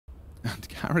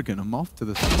karrigan, I'm off to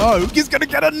the smoke. He's going to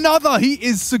get another. He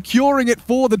is securing it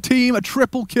for the team. A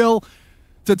triple kill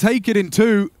to take it in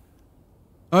 2.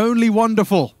 Only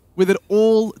w0nderful with it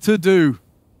all to do.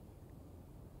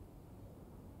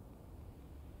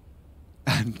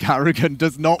 And karrigan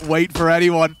does not wait for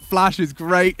anyone. Flash is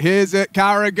great. Here's it.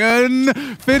 karrigan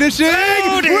finishing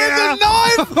with the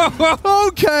knife.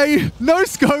 Okay, no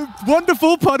scope.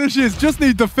 w0nderful punishes. Just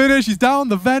need the finish. He's down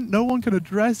the vent. No one can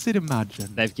address it.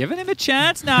 Imagine. They've given him a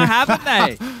chance now, haven't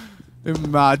they?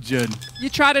 Imagine. You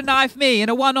tried to knife me in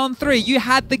a 1-on-3. You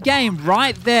had the game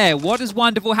right there. What does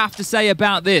w0nderful have to say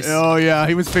about this? Oh, yeah.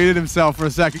 He was feeling himself for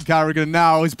a second, karrigan.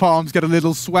 Now his palms get a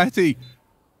little sweaty.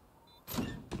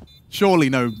 Surely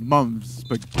no mum's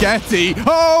spaghetti.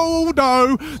 Oh,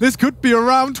 no. This could be a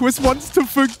round. Twist wants to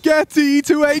forgetty.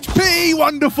 2 HP.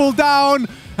 w0nderful down.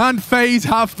 And FaZe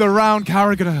have the round.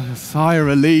 karrigan, a sigh of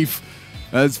relief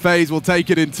as FaZe will take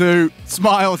it in 2.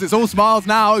 Smiles. It's all smiles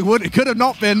now. It could have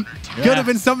not been. Could have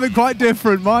been something quite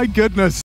different. My goodness.